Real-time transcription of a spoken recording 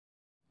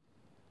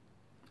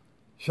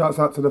Shouts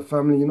out to the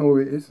family, you know who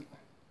it is.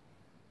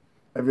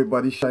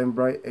 Everybody shine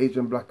bright,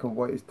 Asian, black and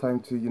white. It's time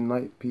to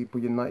unite,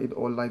 people united,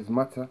 all lives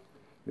matter.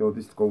 Yo,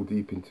 this go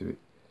deep into it.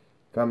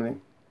 Family,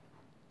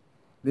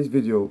 this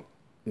video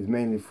is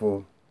mainly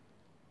for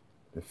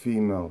the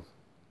females,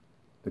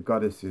 the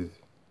goddesses,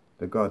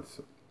 the gods,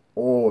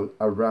 all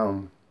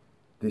around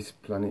this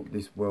planet,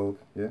 this world,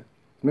 yeah?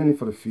 It's mainly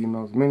for the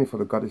females, mainly for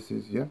the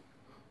goddesses, yeah?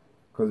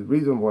 Because the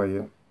reason why,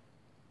 yeah,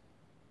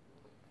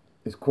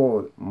 it's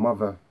called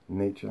Mother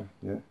Nature,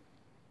 yeah?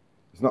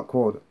 It's not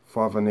called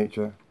Father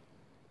Nature.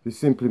 This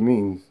simply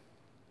means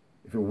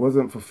if it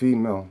wasn't for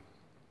female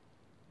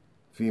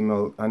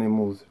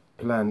animals,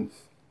 plants,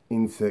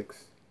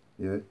 insects,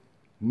 yeah,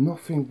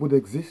 nothing would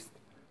exist.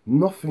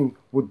 Nothing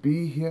would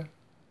be here,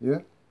 yeah?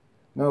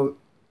 Now,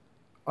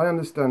 I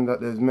understand that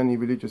there's many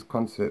religious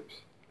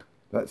concepts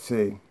that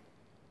say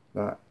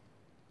that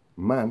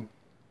man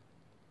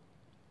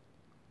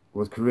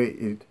was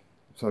created,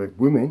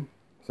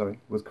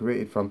 was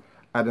created from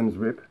Adam's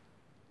rib.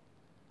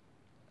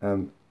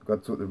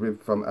 God took the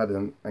rib from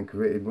Adam and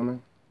created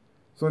woman.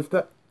 So if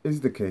that is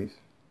the case,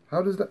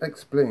 how does that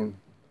explain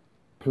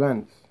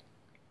plants,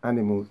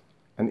 animals,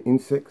 and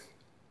insects?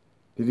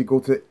 Did he go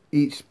to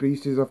each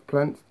species of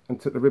plant and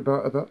take the rib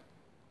out of that?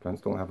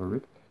 Plants don't have a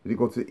rib. Did he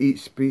go to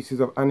each species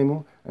of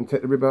animal and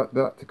take the rib out of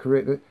that to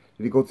create it?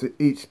 Did he go to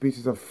each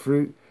species of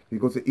fruit? Did he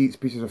go to each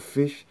species of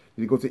fish?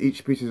 Did he go to each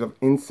species of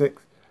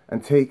insects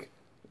and take...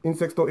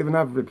 Insects don't even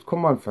have ribs.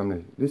 Come on,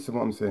 family. Listen to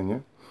what I'm saying, yeah?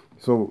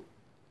 So,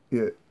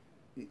 yeah.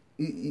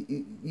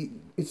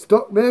 It's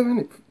stuck there, isn't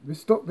it? We're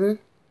stuck there,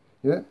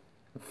 yeah?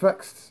 The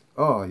facts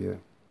are, yeah,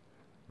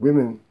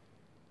 women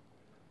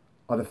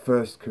are the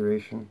first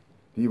creation,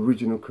 the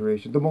original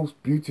creation, the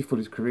most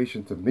beautiful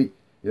creation to me,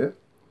 yeah?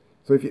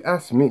 So if you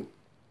ask me,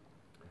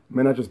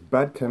 men are just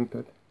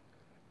bad-tempered,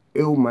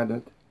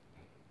 ill-mannered,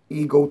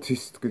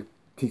 egotistical.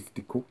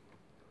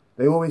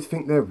 They always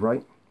think they're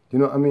right, you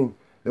know what I mean?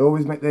 They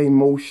always make their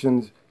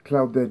emotions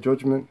cloud their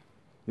judgment,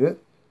 yeah?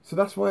 So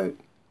that's why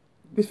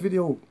this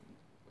video...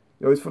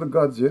 Yo, it's for the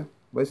gods, yeah?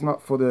 But it's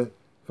not for the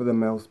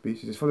male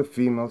species. It's for the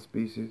female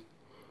species,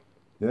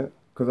 yeah?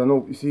 Because I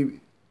know, you see,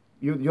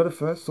 you're the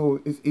first,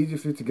 so it's easier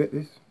for you to get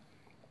this.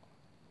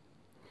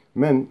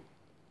 Men,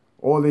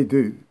 all they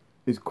do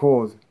is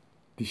cause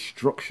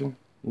destruction,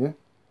 yeah?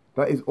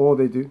 That is all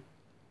they do.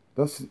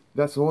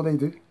 That's all they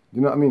do.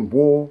 You know what I mean?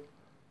 War,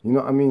 you know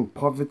what I mean?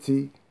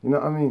 Poverty, you know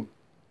what I mean?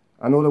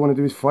 And all they want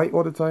to do is fight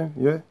all the time,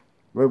 yeah?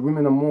 Where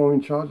women are more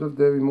in charge of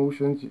their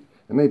emotions.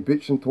 They may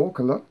bitch and talk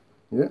a lot,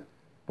 yeah?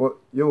 But,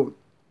 yo,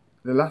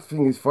 the last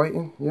thing is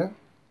fighting, yeah?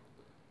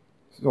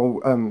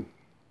 So,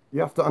 you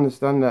have to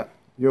understand that,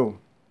 yo,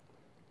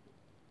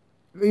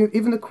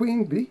 even the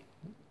queen bee,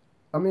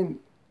 I mean,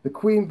 the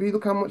queen bee,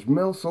 look how much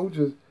male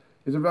soldiers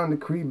is around the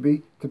queen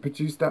bee to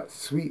produce that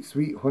sweet,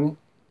 sweet honey,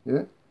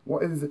 yeah?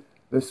 What is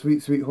the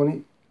sweet, sweet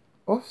honey?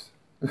 Us.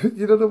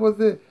 You know what's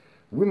there?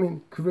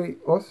 Women create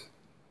us.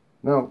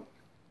 Now,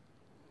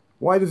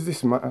 why does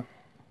this matter?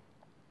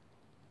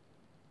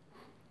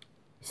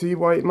 See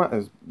why it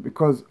matters?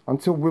 Because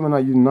until women are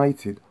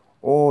united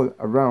all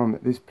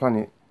around this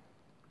planet,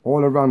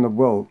 all around the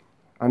world,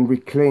 and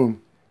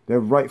reclaim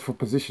their rightful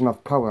position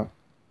of power,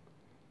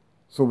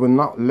 so we're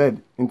not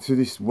led into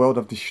this world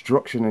of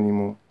destruction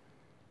anymore,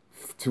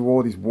 to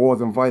all these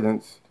wars and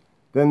violence,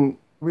 then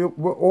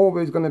we're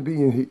always going to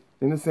be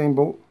in the same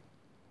boat.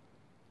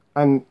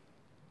 And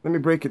let me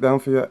break it down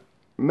for you.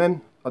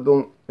 Men, I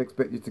don't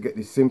expect you to get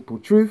this simple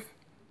truth.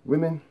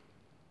 Women,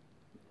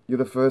 you're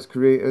the first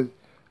creators.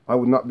 I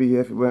would not be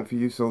here if it weren't for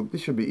you, so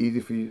this should be easy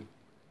for you,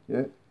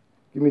 yeah?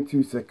 Give me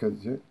 2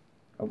 seconds, yeah?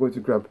 I'm going to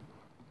grab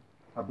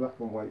a black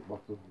and white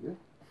bottle, yeah?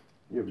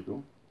 Here we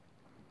go.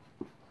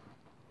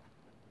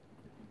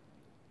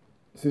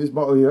 See this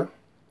bottle here?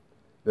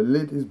 The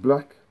lid is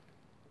black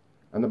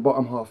and the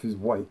bottom half is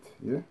white,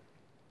 yeah?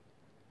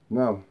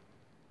 Now,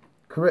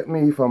 correct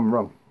me if I'm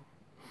wrong.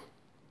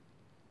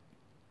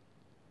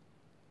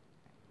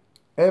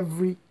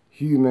 Every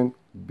human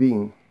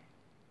being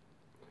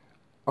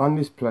on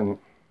this planet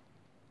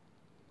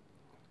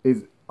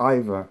is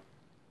either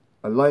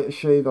a lighter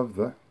shade of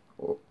that,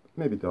 or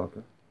maybe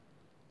darker,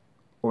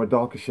 or a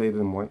darker shade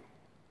than white.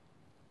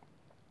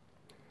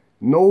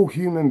 No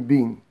human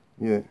being,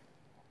 yeah,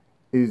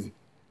 is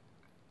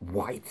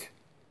white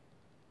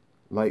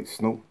like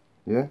snow,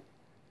 yeah?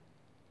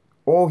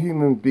 All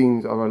human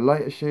beings are a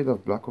lighter shade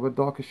of black or a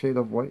darker shade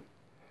of white,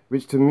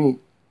 which to me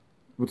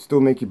would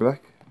still make you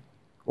black,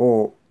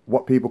 or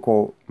what people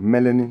call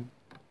melanin,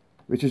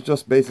 which is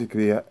just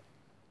basically a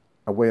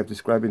way of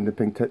describing the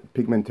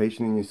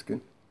pigmentation in your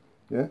skin,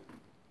 yeah?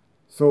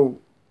 So,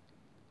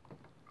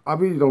 I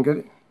really don't get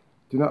it.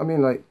 Do you know what I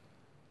mean? Like,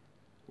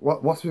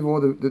 what's with all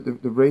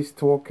the race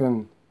talk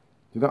and, do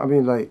you know what I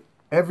mean? Like,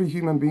 every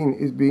human being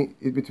is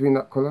between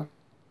that color.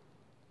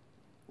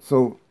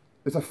 So,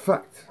 it's a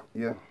fact,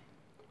 yeah?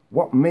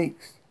 What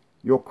makes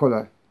your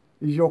color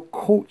is your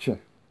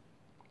culture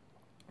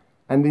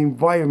and the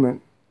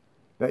environment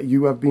that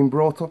you have been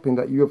brought up in,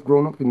 that you have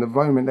grown up in, the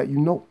environment that you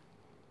know.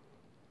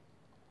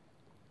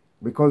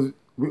 Because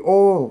we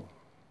all,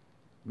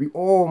 we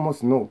all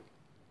must know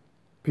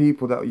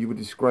people that you would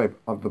describe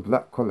of the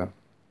black color,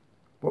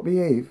 but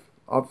behave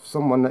of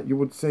someone that you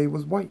would say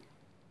was white.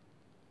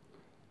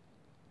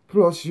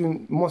 Plus,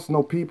 you must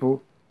know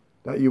people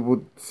that you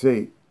would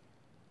say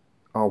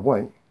are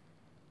white,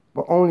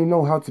 but only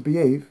know how to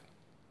behave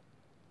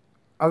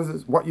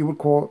as what you would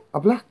call a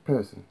black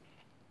person.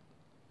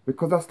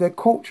 Because that's their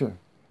culture.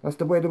 That's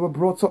the way they were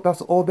brought up.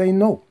 That's all they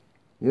know.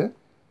 Yeah?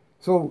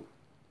 So,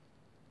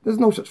 there's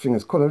no such thing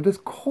as color. There's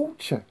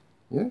culture.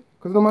 Yeah?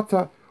 Because no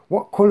matter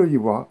what color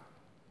you are,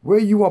 where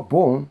you are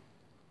born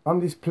on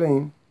this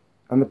plane,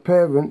 and the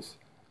parents,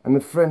 and the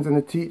friends, and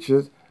the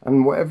teachers,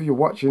 and whatever you're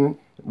watching,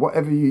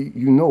 whatever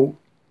you know,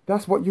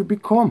 that's what you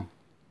become.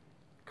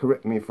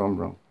 Correct me if I'm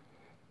wrong.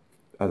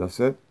 As I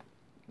said,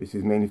 this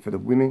is mainly for the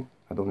women.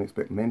 I don't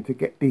expect men to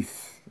get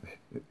this.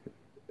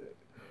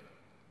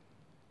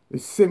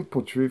 It's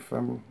simple truth,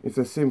 family. It's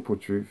a simple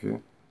truth, yeah.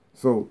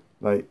 So,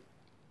 like,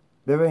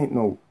 there ain't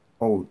no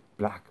old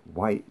black,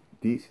 white,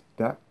 this,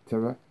 that,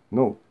 terror.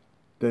 No,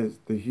 there's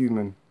the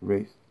human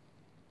race,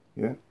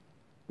 yeah.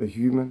 The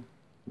human.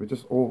 We're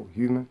just all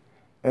human.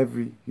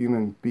 Every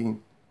human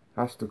being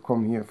has to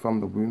come here from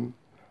the womb,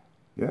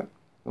 yeah.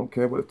 Don't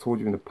care what I told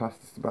you in the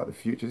past. It's about the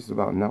future. It's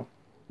about now,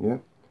 yeah.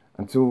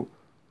 Until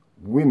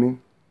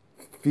women,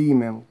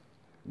 female,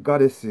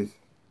 goddesses,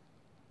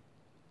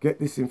 get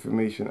this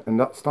information and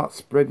that start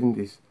spreading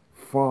this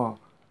far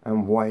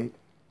and wide.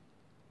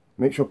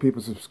 Make sure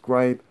people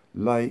subscribe,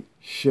 like,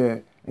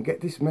 share, and get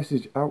this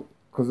message out.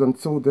 Because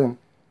until then,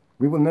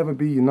 we will never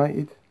be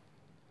united.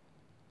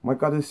 My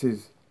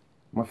goddesses,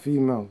 my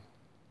females,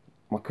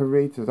 my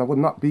curators, I would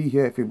not be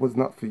here if it was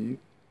not for you.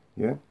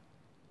 Yeah?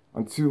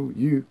 Until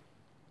you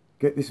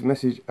get this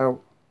message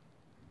out,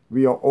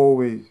 we are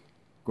always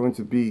going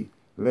to be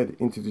led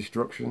into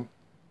destruction.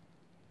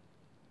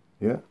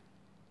 Yeah?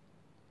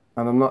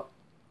 And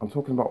I'm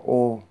talking about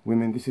all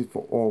women. This is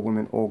for all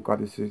women, all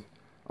goddesses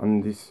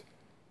on this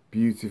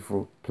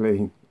beautiful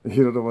plane.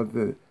 You know the ones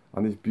that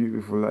on this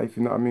beautiful life.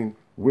 You know what I mean?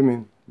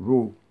 Women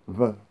rule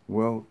the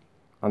world.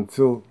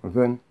 Until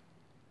then,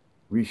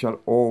 we shall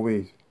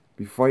always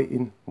be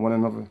fighting one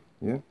another.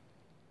 Yeah?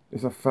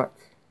 It's a fact.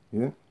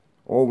 Yeah?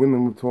 All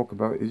women will talk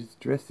about is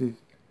dresses,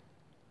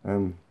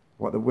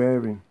 what they're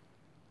wearing,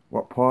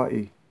 what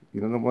party.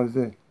 You know the ones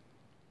there.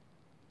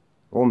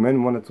 All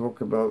men want to talk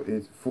about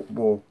is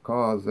football,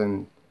 cars,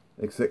 and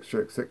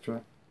etc.,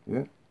 etc.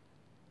 Yeah?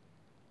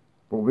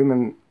 But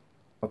women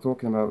are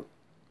talking about,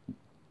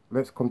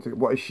 let's come to,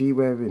 what is she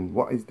wearing?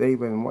 What is they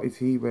wearing? What is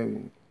he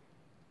wearing?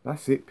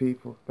 That's it,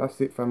 people.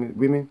 That's it, family.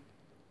 Women,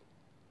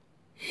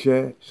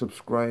 share,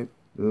 subscribe,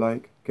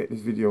 like, get this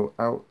video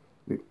out.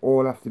 We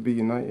all have to be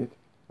united.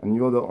 And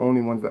you're the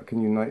only ones that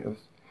can unite us.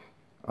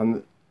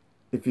 And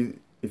if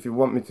you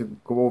want me to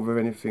go over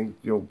anything,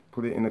 you'll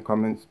put it in the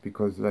comments,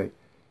 because, like,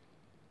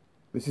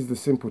 this is the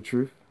simple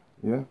truth,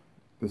 yeah?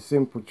 The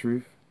simple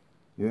truth,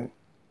 yeah?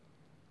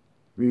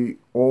 We,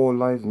 all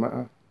lives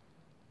matter.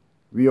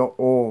 We are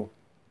all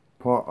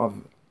part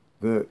of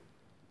the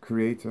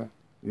Creator,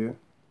 yeah?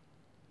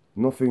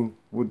 Nothing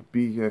would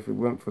be here if it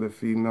weren't for the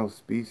female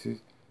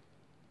species.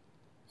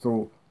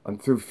 So,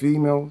 until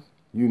females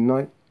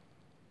unite,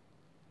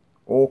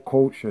 all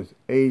cultures,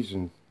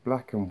 Asians,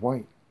 black and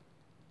white,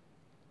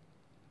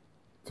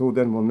 till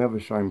then we'll never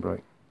shine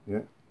bright,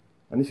 yeah?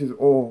 And this is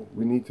all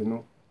we need to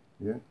know.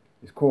 Yeah,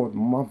 it's called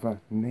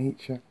Mother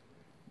Nature.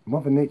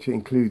 Mother Nature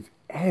includes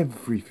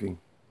everything.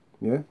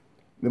 Yeah,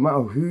 no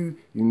matter who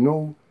you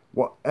know,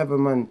 whatever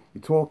man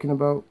you're talking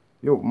about,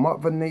 yo,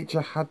 Mother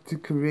Nature had to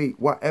create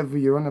whatever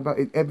you're on about.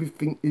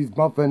 Everything is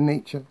Mother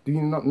Nature. Do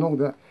you not know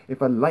that?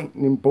 If a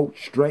lightning bolt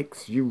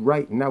strikes you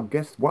right now,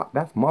 guess what?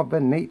 That's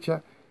Mother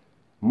Nature.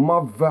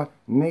 Mother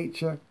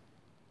Nature.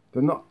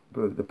 They're not.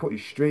 They put it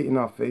straight in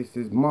our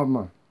faces.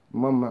 Mama,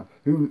 mama.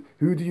 Who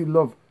do you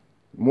love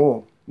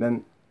more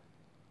than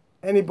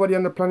anybody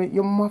on the planet?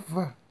 Your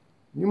mother,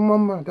 your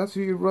mama. That's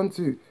who you run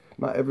to.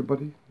 Not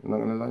everybody. I'm not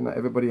gonna lie. Not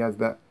everybody has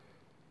that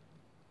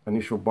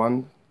initial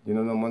bond. You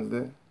know, the ones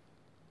there.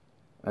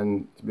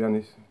 And to be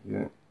honest,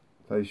 yeah,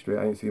 tell you straight,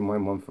 I ain't seen my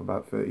mum for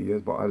about 30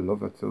 years, but I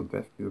love her till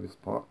death do this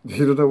part.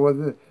 You know the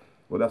ones there.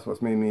 Well, that's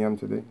what's made me am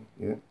today.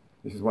 Yeah.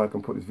 This is why I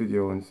can put this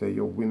video and say,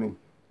 yo, women,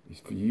 it's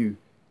for you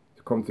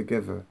to come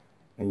together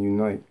and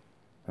unite,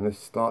 and let's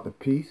start the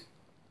peace.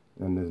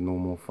 And there's no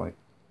more fight.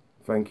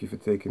 Thank you for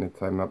taking the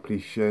time out.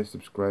 Please share,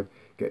 subscribe,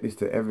 get this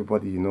to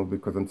everybody you know,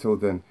 because until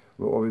then,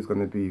 we're always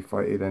going to be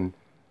fighting. And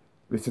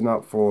listen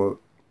out for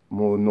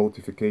more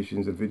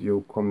notifications of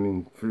video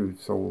coming through,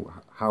 so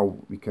how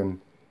we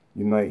can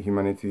unite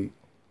humanity.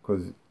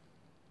 Because,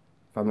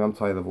 family, I'm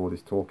tired of all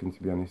this talking,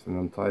 to be honest, and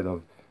I'm tired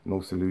of no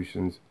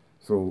solutions.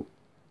 So,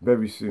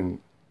 very soon,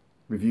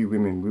 with you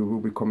women, we will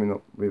be coming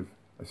up with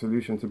a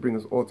solution to bring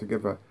us all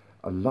together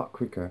a lot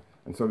quicker,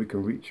 and so we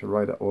can reach a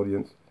wider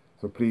audience.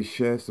 So please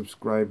share,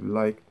 subscribe,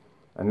 like,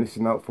 and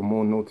listen out for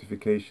more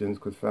notifications,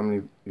 because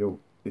family, yo,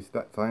 it's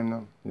that time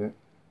now, yeah?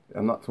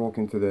 I'm not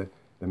talking to the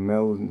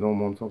males no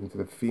more, I'm talking to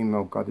the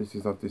female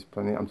goddesses of this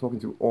planet. I'm talking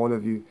to all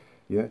of you,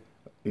 yeah?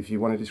 If you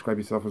want to describe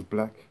yourself as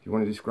black, if you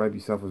want to describe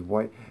yourself as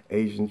white,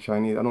 Asian,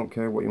 Chinese, I don't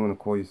care what you want to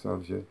call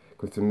yourselves, yeah.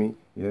 Because to me,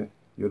 yeah,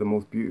 you're the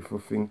most beautiful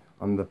thing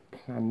on the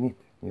planet,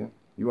 yeah.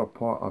 You are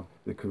part of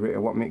the creator.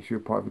 What makes you a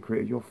part of the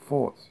creator? Your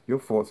thoughts. Your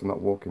thoughts are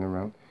not walking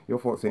around. Your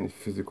thoughts ain't this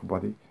physical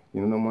body.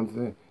 You know, no one's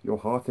there. Your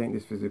heart ain't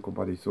this physical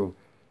body. So,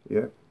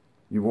 yeah,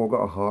 you've all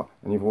got a heart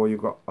and you've all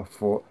got a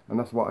thought, and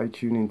that's what I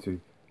tune into.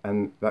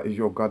 And that is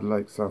your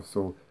godlike self.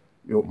 So,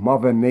 your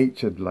mother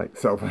natured like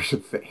self, I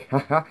should say.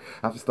 I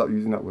have to stop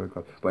using that word,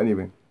 God. But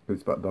anyway,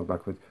 it's about dog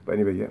backwards. But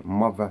anyway, yeah,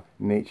 mother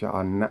nature,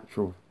 our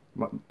natural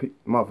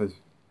mothers,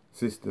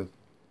 sisters,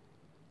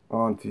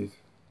 aunties,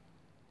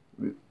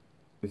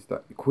 it's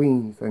that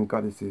queens and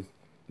goddesses.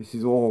 This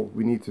is all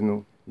we need to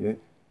know. Yeah,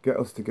 get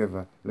us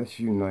together. Let's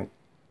unite.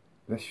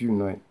 Let's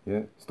unite.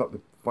 Yeah, stop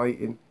the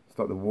fighting.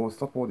 Stop the war.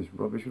 Stop all this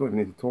rubbish. We don't even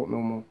need to talk no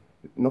more.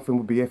 Nothing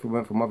would be here if it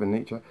weren't for Mother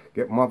Nature.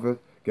 Get mothers.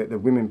 Get the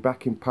women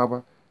back in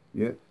power.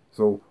 Yeah.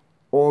 So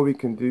all we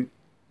can do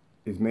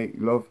is make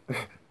love,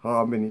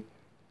 harmony,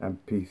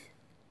 and peace.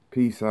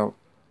 Peace out.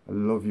 I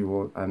love you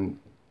all.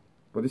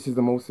 But this is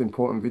the most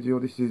important video.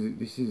 This is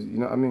you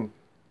know what I mean.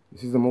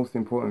 This is the most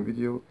important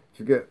video.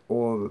 Forget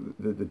all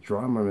the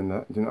drama and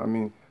that. Do you know what I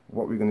mean?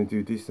 What we're gonna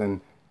do this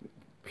and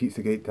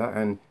Pizzagate that,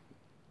 and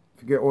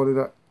forget all of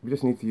that. We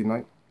just need to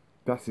unite.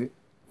 That's it.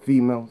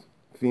 Females,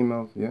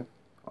 yeah.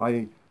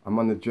 I'm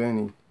on the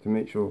journey to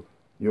make sure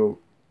your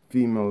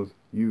females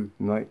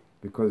unite,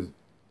 because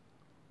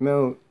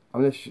male,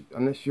 unless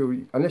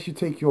you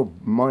take your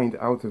mind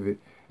out of it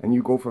and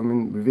you go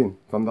from within,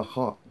 from the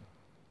heart,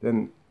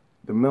 then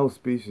the male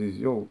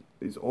species,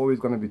 it's always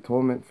going to be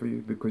torment for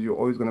you, because you're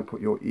always going to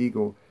put your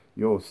ego,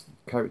 your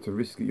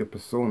characteristic, your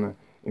persona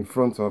in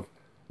front of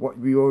what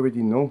we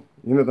already know.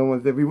 You know, the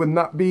ones that we would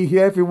not be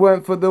here if it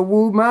weren't for the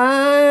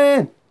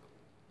woman.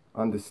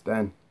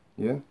 Understand?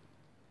 Yeah?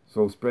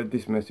 So spread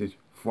this message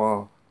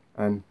far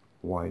and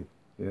wide.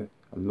 Yeah?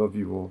 I love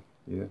you all.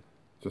 Yeah?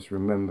 Just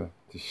remember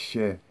to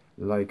share,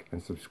 like,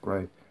 and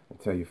subscribe, and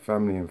tell your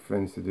family and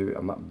friends to do it.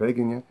 I'm not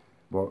begging you,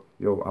 but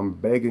I'm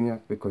begging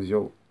you, because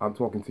I'm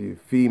talking to you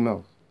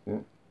females. Yeah?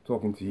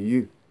 Talking to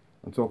you.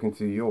 I'm talking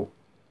to you.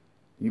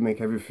 You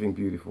make everything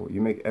beautiful.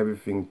 You make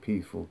everything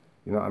peaceful.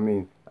 You know what I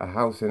mean? A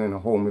house and a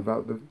home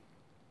without the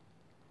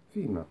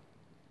female.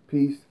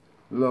 Peace,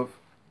 love,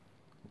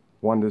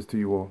 wonders to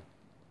you all.